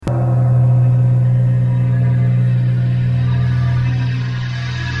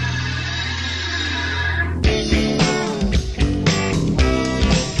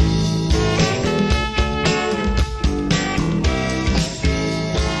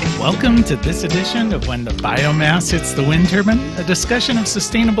Welcome to this edition of When the Biomass Hits the Wind Turbine, a discussion of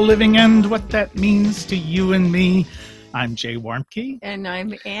sustainable living and what that means to you and me. I'm Jay Warmke. And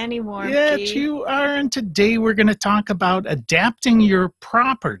I'm Annie Warmke. Yes, you are. And today we're going to talk about adapting your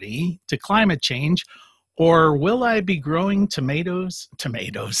property to climate change. Or will I be growing tomatoes?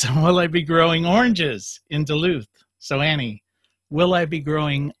 Will I be growing oranges in Duluth? So Annie, will I be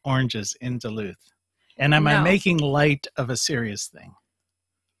growing oranges in Duluth? And am I making light of a serious thing?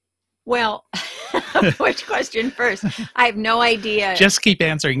 Well, which question first? I have no idea. Just keep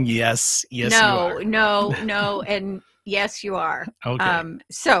answering yes, yes, no, you are. no, and yes, you are. Okay.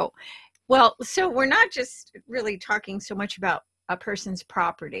 So we're not just really talking so much about a person's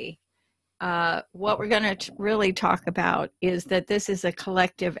property. What we're going to really talk about is that this is a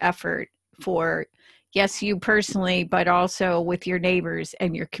collective effort for, yes, you personally, but also with your neighbors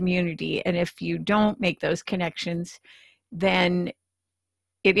and your community. And if you don't make those connections, then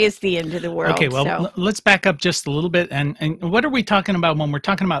it is the end of the world. Okay, well, let's back up just a little bit. And what are we talking about when we're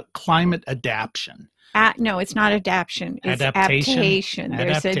talking about climate adaptation? No, it's not adaptation. It's adaptation.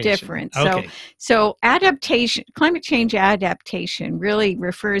 There's a difference. Okay. So adaptation, climate change adaptation really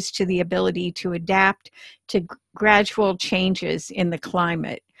refers to the ability to adapt to gradual changes in the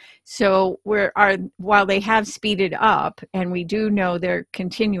climate. So while they have speeded up, and we do know they're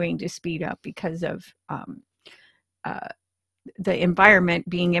continuing to speed up because of the environment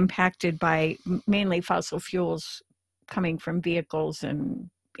being impacted by mainly fossil fuels coming from vehicles and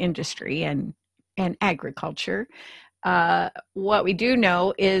industry and agriculture. What we do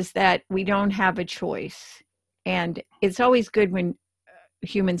know is that we don't have a choice. And it's always good when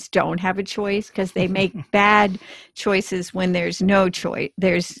humans don't have a choice, because they make bad choices when there's no choice.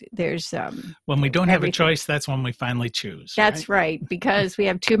 There's when we don't have a choice, that's when we finally choose. That's right, because we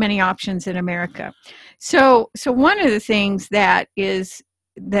have too many options in America. So one of the things that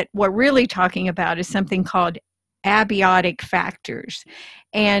we're really talking about is something called abiotic factors,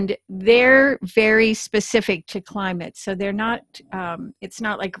 and they're very specific to climate. So they're not it's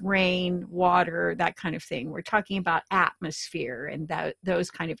not like rain, water, that kind of thing. We're talking about atmosphere and those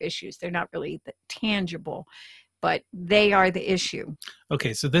kind of issues. They're not really tangible, but they are the issue.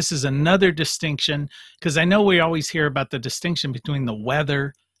 Okay, so this is another distinction, because I know we always hear about the distinction between the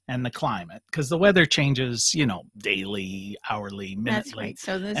weather and the climate, because the weather changes, daily, hourly, minutely. That's right.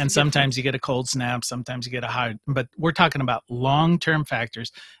 So and sometimes you get a cold snap, sometimes you get a high, but we're talking about long-term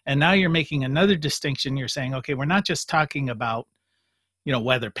factors. And now you're making another distinction. You're saying, okay, we're not just talking about,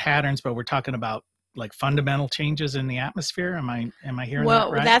 weather patterns, but we're talking about like fundamental changes in the atmosphere. Am I hearing that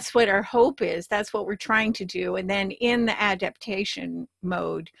right? Well, that's what our hope is. That's what we're trying to do. And then in the adaptation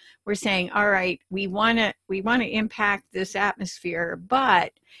mode, we're saying, all right, we want to impact this atmosphere,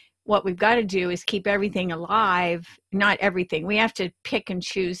 but what we've got to do is keep everything alive. Not everything. We have to pick and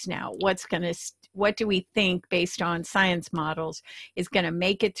choose now. What do we think, based on science models, is going to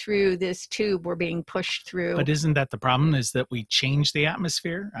make it through this tube we're being pushed through? But isn't that the problem, is that we changed the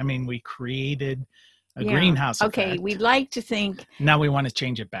atmosphere? I mean, we created a greenhouse effect. Okay, we'd like to think. Now we want to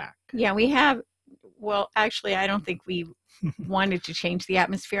change it back. Yeah, we have. Well, actually, I don't think we wanted to change the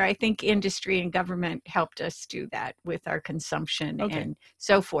atmosphere. I think industry and government helped us do that with our consumption and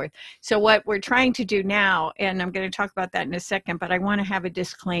so forth. So what we're trying to do now, and I'm going to talk about that in a second, but I want to have a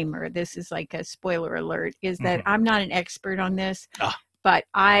disclaimer. This is like a spoiler alert, is that I'm not an expert on this, but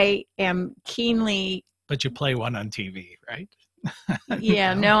I am keenly... But you play one on TV, right?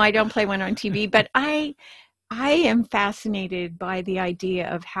 Yeah, no, I don't play one on TV, but I am fascinated by the idea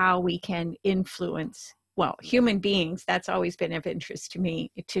of how we can influence, human beings. That's always been of interest to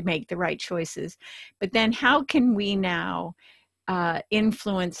me, to make the right choices. But then how can we now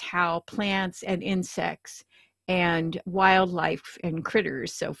influence how plants and insects and wildlife and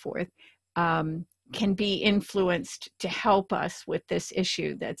critters, so forth, can be influenced to help us with this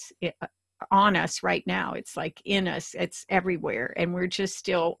issue that's on us right now? It's like in us, it's everywhere, and we're just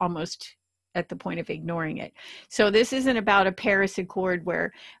still almost at the point of ignoring it. So this isn't about a Paris Accord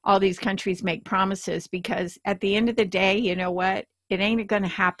where all these countries make promises, because at the end of the day, you know what? It ain't going to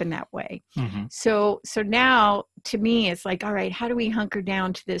happen that way. So now, to me, it's like, all right, how do we hunker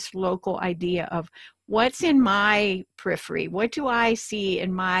down to this local idea of what's in my periphery? What do I see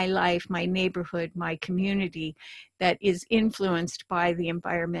in my life, my neighborhood, my community that is influenced by the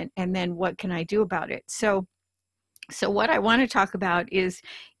environment? And then what can I do about it? So what I want to talk about is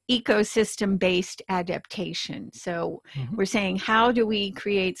ecosystem-based adaptation. So we're saying, how do we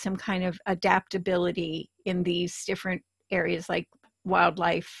create some kind of adaptability in these different areas like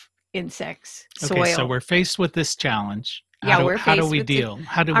wildlife, insects, soil? Okay, so we're faced with this challenge, Yeah, we're How do faced we with deal?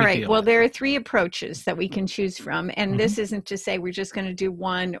 How do all we right. deal Well, with it? there are three approaches that we can choose from. And Mhm. this isn't to say we're just going to do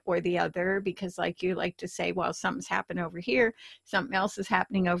one or the other, because like you like to say, well, something's happened over here, something else is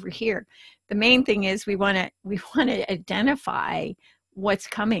happening over here. The main thing is we want to identify what's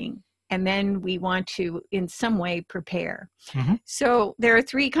coming, and then we want to in some way prepare. Mhm. So there are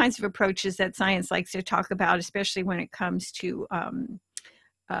three kinds of approaches that science likes to talk about, especially when it comes to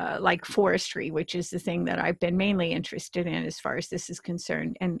like forestry, which is the thing that I've been mainly interested in as far as this is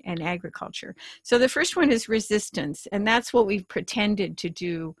concerned, and agriculture. So the first one is resistance, and that's what we've pretended to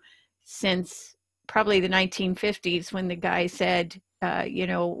do since probably the 1950s, when the guy said,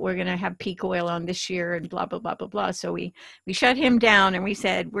 we're going to have peak oil on this year and blah, blah, blah, blah, blah. So we shut him down and we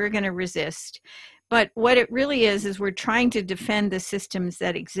said, we're going to resist. But what it really is we're trying to defend the systems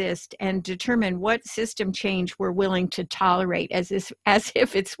that exist and determine what system change we're willing to tolerate, as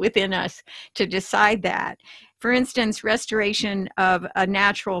if it's within us to decide that. For instance, restoration of a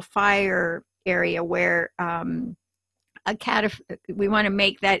natural fire area where we want to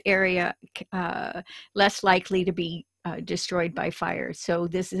make that area less likely to be destroyed by fire. So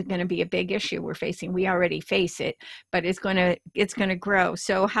this is going to be a big issue we're facing. We already face it, but it's going to grow.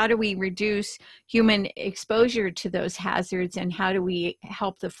 So how do we reduce human exposure to those hazards, and how do we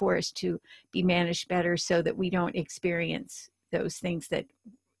help the forest to be managed better so that we don't experience those things that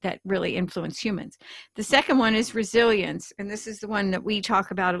really influence humans? The second one is resilience, and this is the one that we talk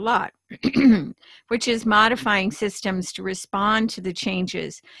about a lot, which is modifying systems to respond to the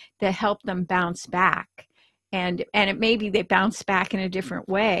changes that help them bounce back. And it may be they bounce back in a different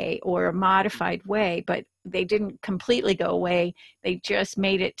way or a modified way, but they didn't completely go away. They just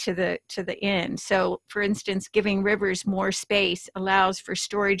made it to the end. So, for instance, giving rivers more space allows for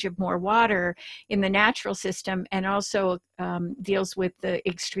storage of more water in the natural system, and also deals with the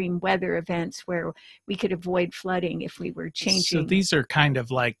extreme weather events where we could avoid flooding if we were changing. So these are kind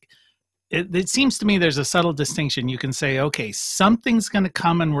of like, it seems to me there's a subtle distinction. You can say, okay, something's going to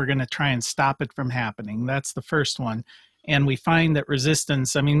come and we're going to try and stop it from happening. That's the first one. And we find that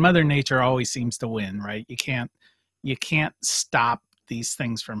resistance, I mean, Mother Nature always seems to win, right? You can't stop these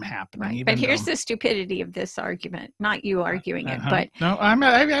things from happening. Right. But here's the stupidity of this argument, not you arguing it, but no,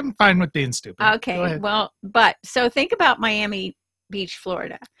 I'm fine with being stupid. Okay. Well, but so think about Miami Beach,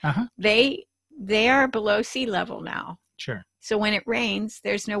 Florida. Uh-huh. They are below sea level now. Sure. So when it rains,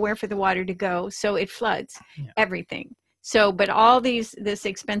 there's nowhere for the water to go, so it floods everything. So, but all this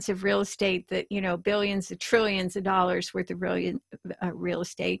expensive real estate that, billions of trillions of dollars worth of real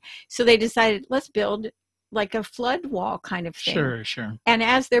estate. So they decided, let's build like a flood wall kind of thing. Sure. And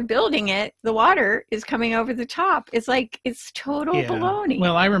as they're building it, the water is coming over the top. It's like, it's total baloney.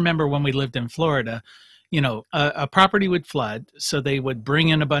 Well, I remember when we lived in Florida, a property would flood, so they would bring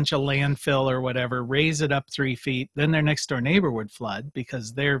in a bunch of landfill or whatever, raise it up 3 feet. Then their next door neighbor would flood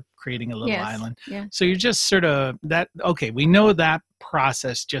because they're creating a little island. Yeah. So you're just sort of okay, we know that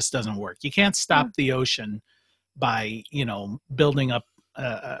process just doesn't work. You can't stop the ocean by, building up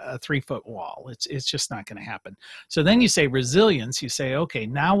a 3-foot wall. It's just not going to happen. So then you say resilience. You say, okay,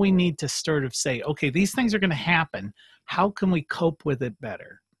 now we need to sort of say, okay, these things are going to happen. How can we cope with it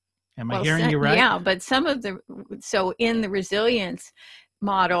better? Am I hearing you right? Yeah, but so in the resilience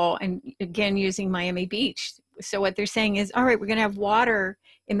model, and again, using Miami Beach, so what they're saying is, all right, we're going to have water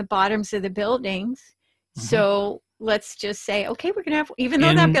in the bottoms of the buildings. Mm-hmm. So let's just say, okay, we're going to have, even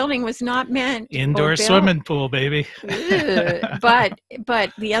though that building was not meant indoor swimming pool, baby. but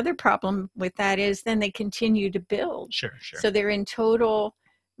the other problem with that is then they continue to build. Sure. So they're in total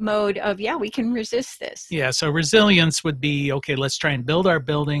mode of, we can resist this. Yeah, so resilience would be, okay, let's try and build our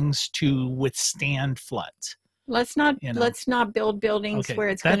buildings to withstand floods. Let's not build buildings where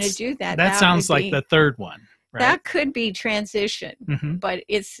it's going to do that. That sounds like the third one, right? That could be transition, but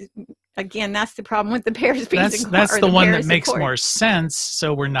it's, again, that's the problem with the Paris Peace Accord. That's the one that makes more sense,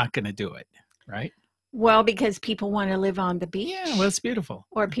 so we're not going to do it, right? Well, because people want to live on the beach. Yeah, well, it's beautiful.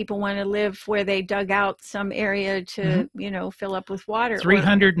 Or people want to live where they dug out some area to, fill up with water.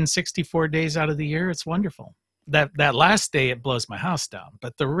 364 days out of the year, it's wonderful. That last day, it blows my house down.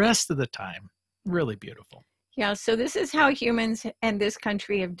 But the rest of the time, really beautiful. Yeah, so this is how humans and this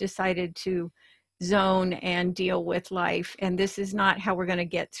country have decided to zone and deal with life. And this is not how we're going to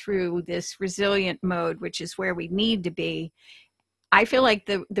get through this resilient mode, which is where we need to be. I feel like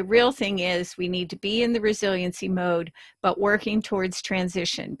the real thing is we need to be in the resiliency mode, but working towards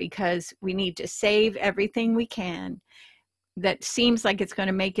transition, because we need to save everything we can that seems like it's going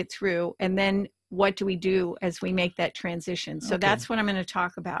to make it through. And then what do we do as we make that transition? So that's what I'm going to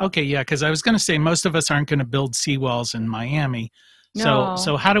talk about. Okay, yeah, because I was going to say most of us aren't going to build seawalls in Miami. No.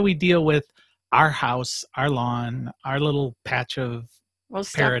 So how do we deal with our house, our lawn, our little patch of We'll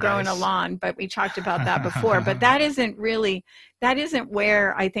stop growing a paradise. lawn, but we talked about that before. But that isn't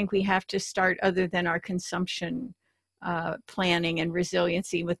where I think we have to start, other than our consumption planning and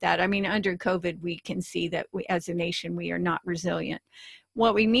resiliency with that. I mean, under COVID, we can see that we, as a nation, we are not resilient.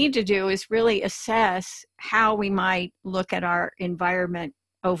 What we need to do is really assess how we might look at our environment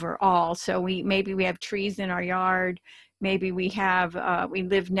overall. So maybe we have trees in our yard, maybe we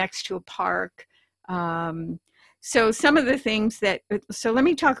live next to a park. So some of the things so let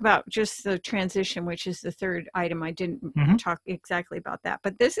me talk about just the transition, which is the third item. I didn't talk exactly about that,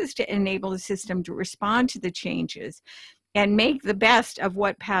 but this is to enable the system to respond to the changes and make the best of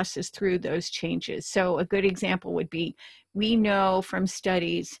what passes through those changes. So a good example would be, we know from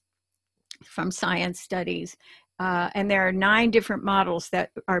studies, from science studies, and there are 9 different models that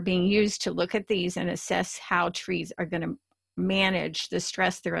are being used to look at these and assess how trees are going to manage the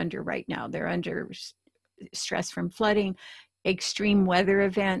stress they're under right now. They're under stress from flooding, extreme weather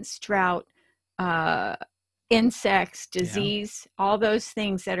events, drought, insects, disease, all those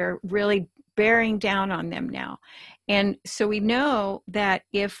things that are really bearing down on them now. And so we know that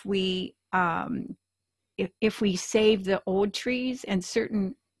if we save the old trees and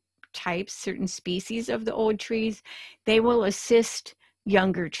certain species of the old trees, they will assist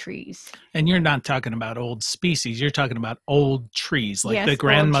younger trees. And you're not talking about old species, you're talking about old trees, like the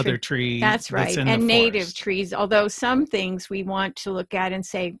grandmother tree. That's right. And native trees, although some things we want to look at and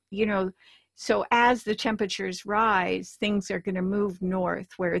say, so as the temperatures rise, things are going to move north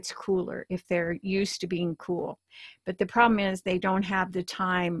where it's cooler if they're used to being cool. But the problem is they don't have the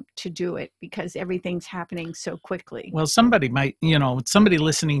time to do it because everything's happening so quickly. Well, somebody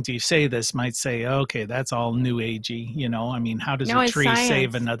listening to you say this might say, okay, that's all new agey. I mean, how does a tree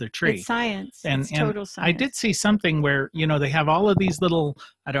save another tree? It's science. It's total science. I did see something where, they have all of these little,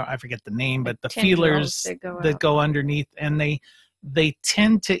 I forget the name, but the feelers that go underneath, and they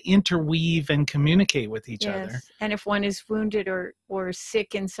tend to interweave and communicate with each other. And if one is wounded or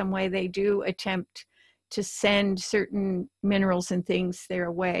sick in some way, they do attempt to send certain minerals and things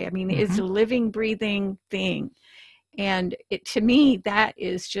their way. I mean, it's a living, breathing thing. And to me, that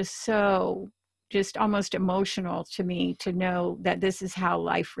is just almost emotional to me to know that this is how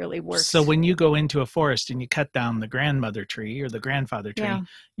life really works. So when you go into a forest and you cut down the grandmother tree or the grandfather tree,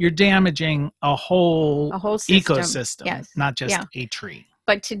 you're damaging a whole ecosystem, not just a tree.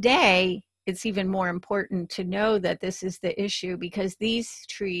 But today, it's even more important to know that this is the issue, because these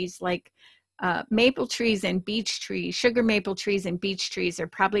trees, like maple trees and beech trees, sugar maple trees and beech trees, are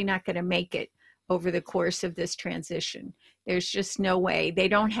probably not going to make it over the course of this transition. There's just no way. They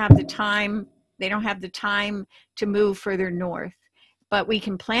don't have the time. They don't have the time to move further north. But we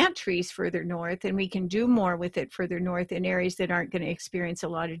can plant trees further north, and we can do more with it further north in areas that aren't going to experience a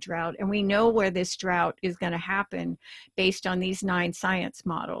lot of drought. And we know where this drought is going to happen based on these 9 science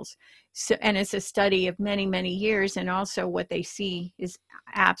models. So, and it's a study of many, many years, and also what they see is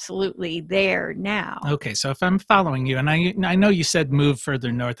absolutely there now. Okay, so if I'm following you, and I know you said move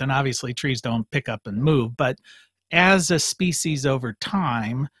further north, and obviously trees don't pick up and move, but as a species over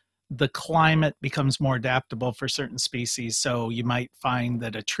time, the climate becomes more adaptable for certain species. So you might find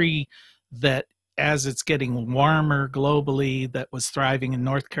that a tree that, as it's getting warmer globally, that was thriving in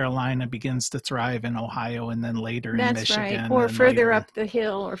North Carolina begins to thrive in Ohio, and then later in Michigan. Right. Or further up the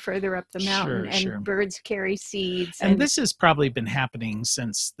hill or further up the mountain. And birds carry seeds. And this has probably been happening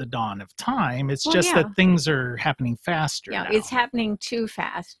since the dawn of time. It's that things are happening faster now. It's happening too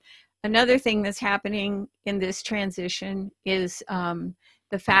fast. Another thing that's happening in this transition is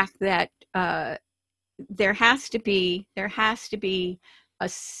the fact that there has to be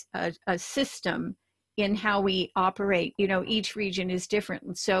a system in how we operate. Each region is different.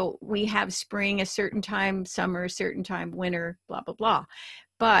 And so we have spring a certain time, summer a certain time, winter, blah, blah, blah.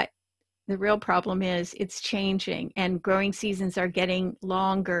 But the real problem is it's changing, and growing seasons are getting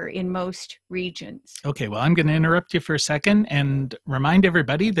longer in most regions. Okay, well, I'm going to interrupt you for a second and remind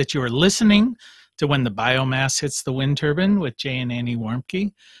everybody that you are listening to When the Biomass Hits the Wind Turbine with Jay and Annie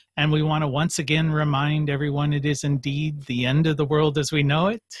Warmke. And we want to once again remind everyone it is indeed the end of the world as we know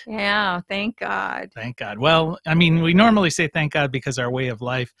it. Yeah, thank God. Thank God. Well, I mean, we normally say thank God because our way of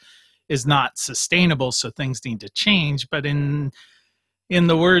life is not sustainable, so things need to change. But in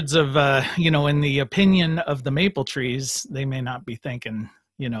the words of, in the opinion of the maple trees, they may not be thinking,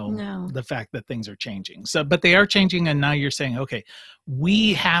 the fact that things are changing. So, but they are changing, and now you're saying, okay,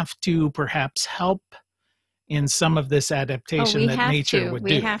 we have to perhaps help in some of this adaptation that nature would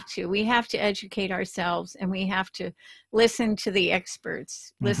do. We have to educate ourselves, and we have to listen to the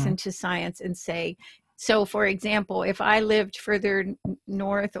experts, listen to science, and say, So, for example, if I lived further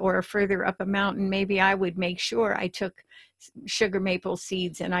north or further up a mountain, maybe I would make sure I took sugar maple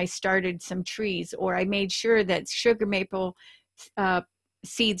seeds and I started some trees, or I made sure that sugar maple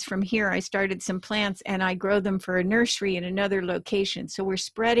seeds from here, I started some plants and I grow them for a nursery in another location. So we're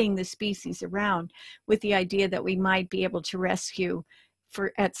spreading the species around with the idea that we might be able to rescue,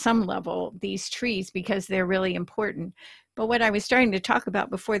 for at some level, these trees because they're really important. But what I was starting to talk about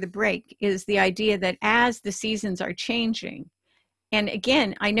before the break is the idea that as the seasons are changing, and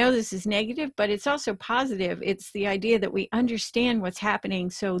again, I know this is negative, but it's also positive. It's the idea that we understand what's happening,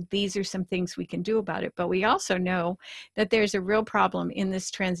 so these are some things we can do about it. But we also know that there's a real problem in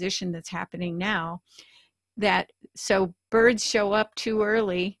this transition that's happening now, that so birds show up too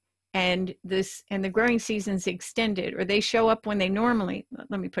early and the growing season's extended, or they show up when they normally,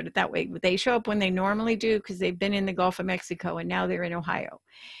 let me put it that way, they show up when they normally do because they've been in the Gulf of Mexico and now they're in Ohio.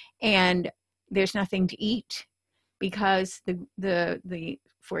 And there's nothing to eat because the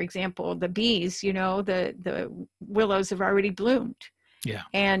for example, the bees, the willows have already bloomed. Yeah.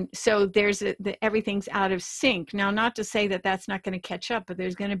 And so everything's out of sync. Now, not to say that that's not going to catch up, but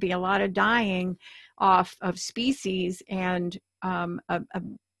there's going to be a lot of dying off of species and a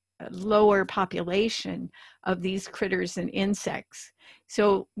lower population of these critters and insects.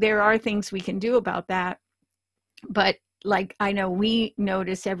 So there are things we can do about that. But like I know we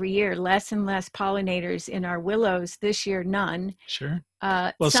notice every year less and less pollinators in our willows. This year, none. Sure.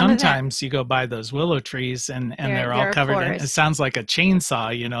 Well, sometimes you go by those willow trees and they're all covered in, it sounds like a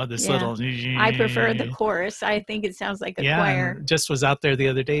chainsaw, this little. I prefer the chorus. I think it sounds like a choir. Just was out there the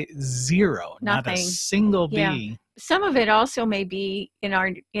other day. Zero. Nothing. Not a single bee. Yeah. Some of it also may be in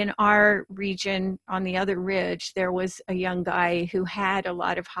our region on the other ridge. There was a young guy who had a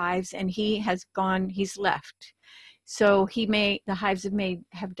lot of hives and he's left. So the hives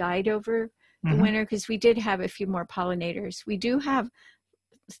have died over the winter, because we did have a few more pollinators. We do have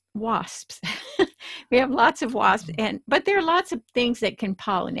wasps. We have lots of wasps, but there are lots of things that can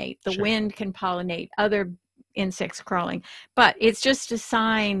pollinate. The wind can pollinate, other insects crawling, but it's just a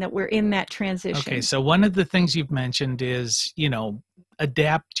sign that we're in that transition. Okay, so one of the things you've mentioned is,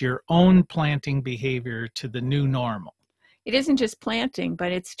 adapt your own planting behavior to the new normal. It isn't just planting,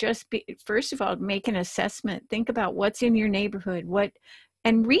 but it's just, first of all, make an assessment. Think about what's in your neighborhood,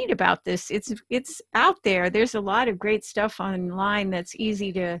 and read about this. It's out there. There's a lot of great stuff online that's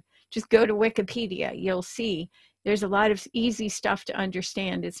easy to just go to Wikipedia. You'll see there's a lot of easy stuff to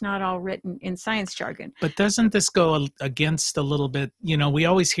understand. It's not all written in science jargon. But doesn't this go against a little bit? We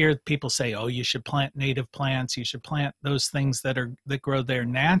always hear people say, oh, you should plant native plants. You should plant those things that grow there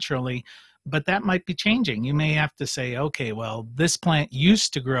naturally. But that might be changing. You may have to say, okay, well, this plant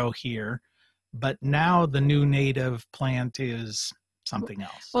used to grow here, but now the new native plant is something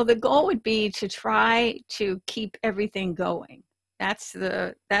else. Well, the goal would be to try to keep everything going. That's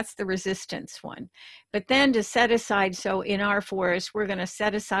the resistance one. But then to set aside, so in our forest, we're going to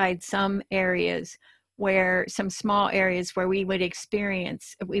set aside some small areas where we would experiment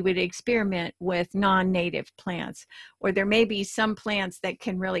with non-native plants, or there may be some plants that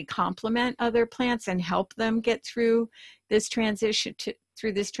can really complement other plants and help them get through this transition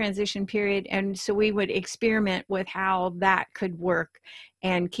period. And so we would experiment with how that could work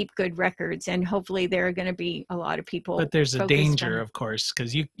and keep good records. And hopefully there are going to be a lot of people. But there's a danger, of course,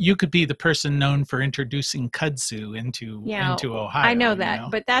 because you could be the person known for introducing kudzu into Ohio. I know that,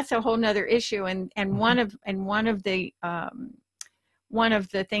 but that's a whole nother issue. And one of the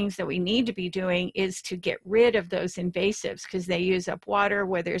things that we need to be doing is to get rid of those invasives, because they use up water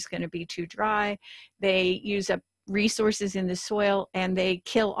where there's going to be too dry. They use up resources in the soil, and they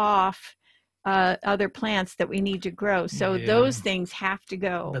kill off other plants that we need to grow. So those things have to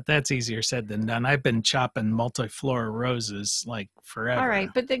go. But that's easier said than done. I've been chopping multiflora roses like forever. All right,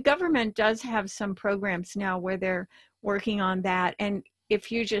 but the government does have some programs now where they're working on that. And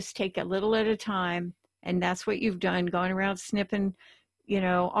if you just take a little at a time, and that's what you've done, going around snipping,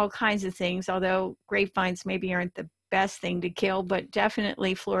 all kinds of things, although grapevines maybe aren't the best thing to kill, but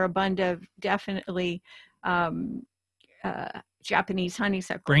definitely floribunda, definitely Japanese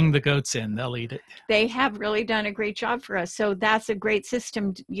honeysuckle. Bring the goats in, they'll eat it. They have really done a great job for us. So that's a great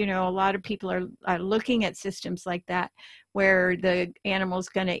system. A lot of people are looking at systems like that, where the animal's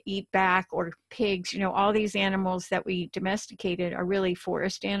going to eat back, or pigs, all these animals that we domesticated are really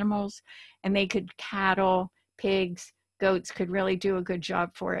forest animals, and cattle, pigs, goats could really do a good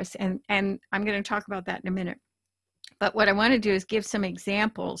job for us. And I'm going to talk about that in a minute. But what I want to do is give some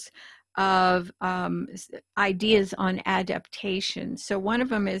examples of ideas on adaptation. So one of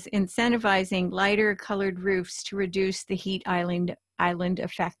them is incentivizing lighter colored roofs to reduce the heat island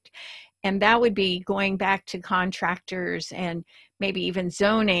effect. And that would be going back to contractors and maybe even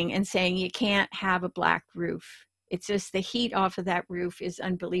zoning and saying you can't have a black roof. It's just the heat off of that roof is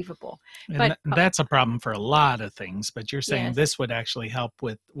unbelievable. And But that's a problem for a lot of things, but you're saying yes, this would actually help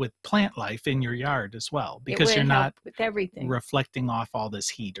with plant life in your yard as well, it because would you're help not with everything. reflecting off all this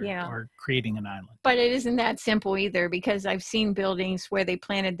heat Yeah. or creating an island. But it isn't that simple either, because I've seen buildings where they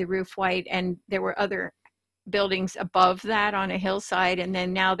planted the roof white and there were other buildings above that on a hillside, and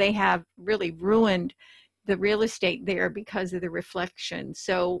then now they have really ruined the real estate there because of the reflection.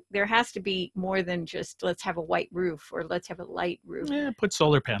 So there has to be more than just let's have a white roof or let's have a light roof. Yeah, put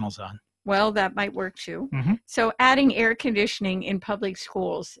solar panels on. Well, that might work too. Mm-hmm. So adding air conditioning in public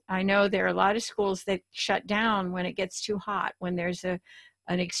schools. I know there are a lot of schools that shut down when it gets too hot, when there's an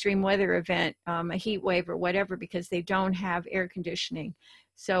extreme weather event, a heat wave or whatever, because they don't have air conditioning.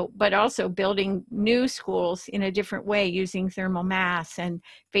 So, but also building new schools in a different way, using thermal mass and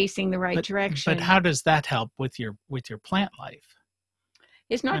facing the right direction. But how does that help with your plant life?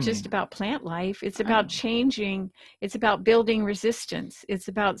 It's not just about plant life. It's about changing. It's about building resistance. It's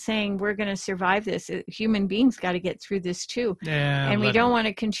about saying we're going to survive this. Human beings got to get through this too. Yeah, and we don't want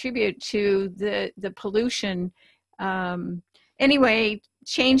to contribute to the pollution. Anyway,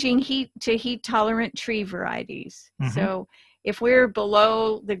 changing heat to heat tolerant tree varieties. Mm-hmm. So if we're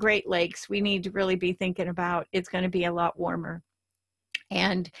below the Great Lakes, we need to really be thinking about it's going to be a lot warmer.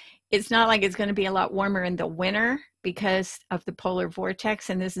 And it's not like it's going to be a lot warmer in the winter because of the polar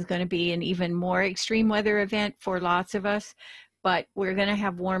vortex. And this is going to be an even more extreme weather event for lots of us. But we're going to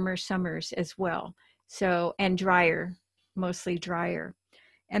have warmer summers as well. So, and drier, mostly drier.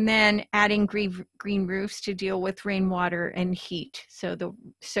 And then adding green roofs to deal with rainwater and heat. So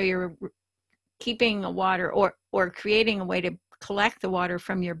you're keeping a water or creating a way to collect the water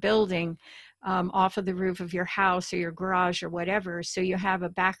from your building off of the roof of your house or your garage or whatever. So you have a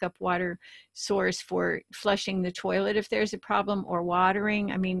backup water source for flushing the toilet if there's a problem, or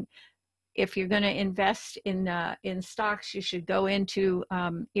watering. I mean, if you're going to invest in stocks, you should go into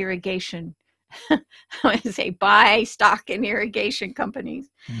irrigation. I want to say buy stock in irrigation companies.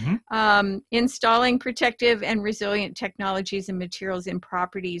 Mm-hmm. Installing protective and resilient technologies and materials in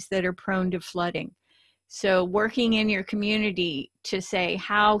properties that are prone to flooding. So working in your community to say,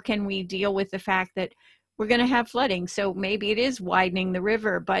 how can we deal with the fact that we're going to have flooding? So maybe it is widening the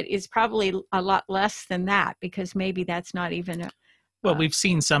river, but it's probably a lot less than that, because maybe that's not even well, we've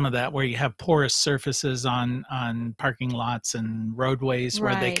seen some of that where you have porous surfaces on parking lots and roadways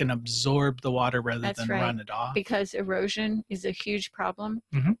where they can absorb the water rather than run it off. Because erosion is a huge problem,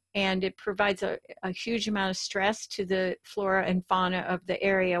 mm-hmm. and it provides a huge amount of stress to the flora and fauna of the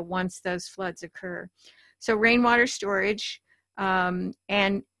area once those floods occur. So rainwater storage, and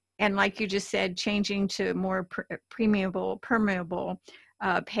like you just said, changing to more permeable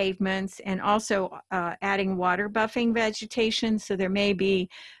pavements, and also adding water buffing vegetation. So there may be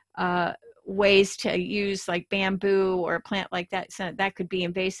ways to use like bamboo or a plant like that. So that could be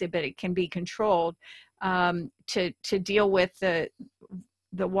invasive, but it can be controlled to deal with the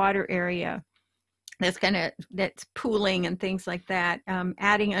water area that's pooling and things like that.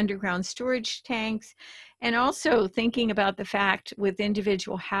 Adding underground storage tanks, and also thinking about the fact with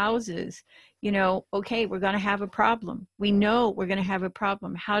individual houses, okay, we're going to have a problem. We know we're going to have a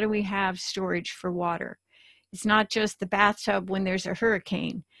problem. How do we have storage for water? It's not just the bathtub when there's a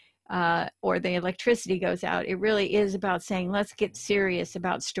hurricane or the electricity goes out. It really is about saying, let's get serious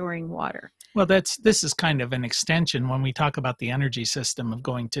about storing water. Well, this is kind of an extension when we talk about the energy system of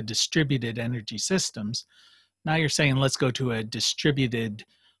going to distributed energy systems. Now you're saying let's go to a distributed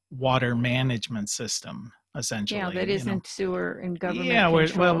water management system, essentially. Yeah, that isn't sewer and government. Yeah,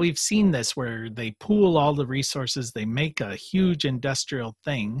 well, we've seen this where they pool all the resources, they make a huge industrial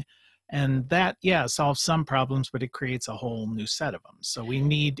thing, and that, solves some problems, but it creates a whole new set of them. So we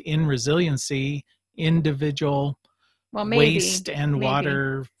need, in resiliency, individual waste and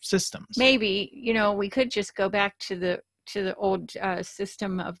water systems. Maybe, we could just go back to the old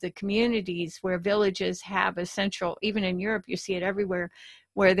system of the communities where villages have a central, even in Europe, you see it everywhere,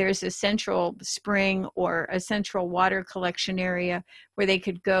 where there's a central spring or a central water collection area where they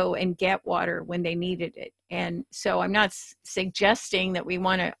could go and get water when they needed it. And so I'm not suggesting that we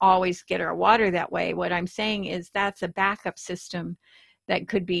want to always get our water that way. What I'm saying is that's a backup system that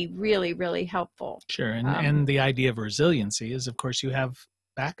could be really, really helpful. Sure. And the idea of resiliency is, of course, you have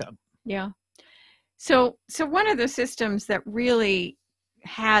backup. Yeah. So one of the systems that really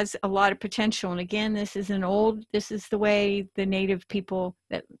has a lot of potential, and again, this is the way the native people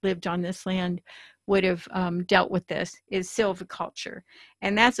that lived on this land would have dealt with this, is silviculture.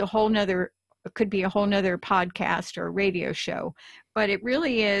 And that's could be a whole nother podcast or radio show, but it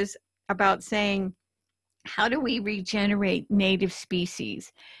really is about saying, how do we regenerate native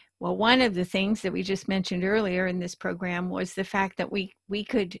species? Well, one of the things that we just mentioned earlier in this program was the fact that we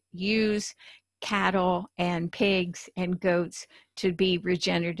could use cattle and pigs and goats to be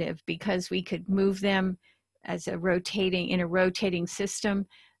regenerative, because we could move them as in a rotating system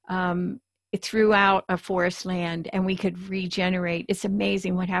throughout a forest land, and we could regenerate. It's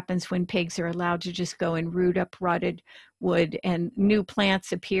amazing what happens when pigs are allowed to just go and root up rotted wood, and new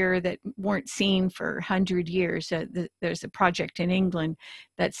plants appear that weren't seen for 100 years. There's a project in England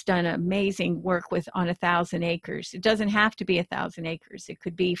that's done amazing work on 1,000 acres. It doesn't have to be 1,000 acres. It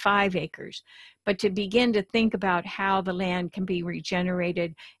could be 5 acres. But to begin to think about how the land can be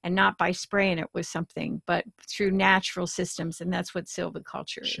regenerated, and not by spraying it with something, but through natural systems, and that's what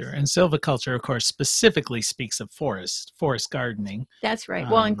silviculture is. Sure, and silviculture, of course, specifically speaks of forest gardening. That's right.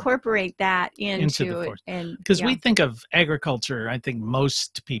 We'll incorporate that into the it, forest. and because we think of agriculture, I think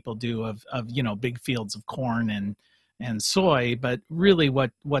most people do, of big fields of corn and soy, but really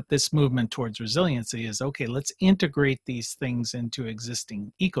what this movement towards resiliency is, okay, let's integrate these things into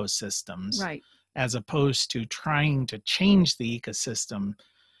existing ecosystems, right, as opposed to trying to change the ecosystem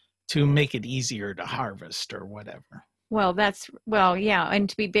to make it easier to harvest or whatever. Well, yeah, and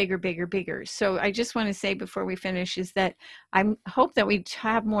to be bigger. So I just want to say before we finish is that I hope that we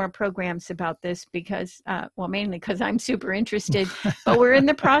have more programs about this, because, mainly because I'm super interested, but we're in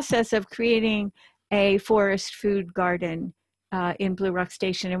the process of creating a forest food garden in Blue Rock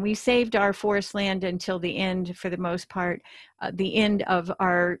Station, and we saved our forest land until the end, for the most part, the end of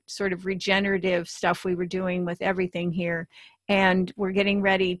our sort of regenerative stuff we were doing with everything here. And we're getting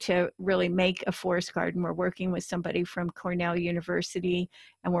ready to really make a forest garden. We're working with somebody from Cornell University,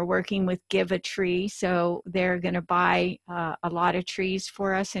 and we're working with Give a Tree. So they're going to buy a lot of trees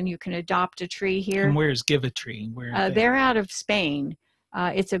for us, and you can adopt a tree here. And where's Give a Tree? They're out of Spain.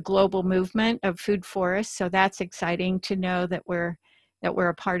 It's a global movement of food forests. So that's exciting to know that we're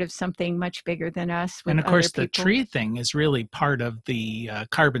a part of something much bigger than us. And of course, the tree thing is really part of the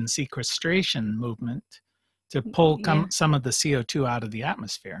carbon sequestration movement, to pull some of the CO2 out of the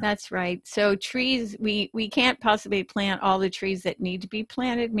atmosphere. That's right. So trees, we can't possibly plant all the trees that need to be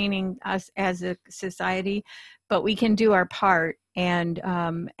planted, meaning us as a society, but we can do our part. And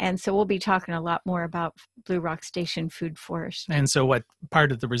so we'll be talking a lot more about Blue Rock Station food forest. And so what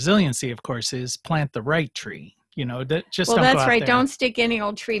part of the resiliency, of course, is plant the right tree. That's right. Don't stick any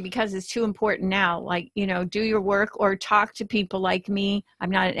old tree, because it's too important now. Like, do your work or talk to people like me. I'm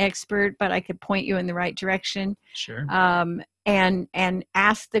not an expert, but I could point you in the right direction. Sure. And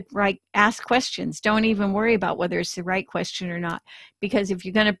ask questions. Don't even worry about whether it's the right question or not, because if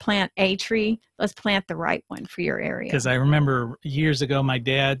you're going to plant a tree, let's plant the right one for your area. Because I remember years ago, my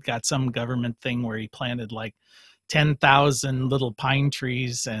dad got some government thing where he planted like 10,000 little pine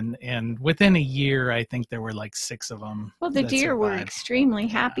trees, and within a year, I think there were like 6 of them. Well, the deer were extremely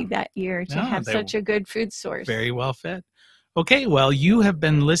happy that year to have such a good food source. Very well fed. Okay, well, you have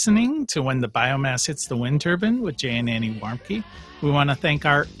been listening to When the Biomass Hits the Wind Turbine with Jay and Annie Warmke. We want to thank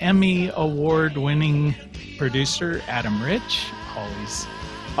our Emmy Award-winning producer, Adam Rich.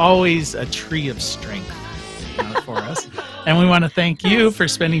 Always a tree of strength for us. And we want to thank you for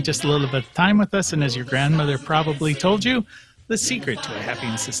spending just a little bit of time with us. And as your grandmother probably told you, the secret to a happy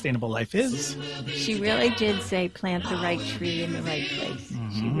and sustainable life is... She really did say plant the right tree in the right place.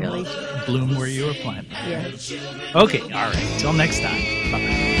 Mm-hmm. She really did. Bloom where you were planted. Yeah. Okay, all right. Till next time.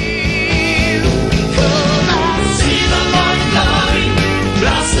 Bye-bye.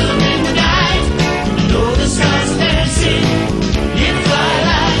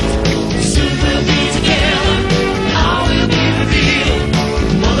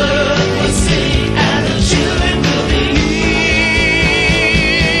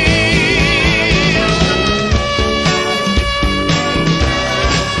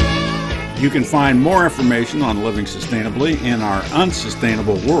 You can find more information on living sustainably in our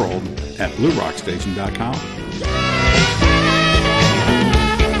unsustainable world at BlueRockStation.com.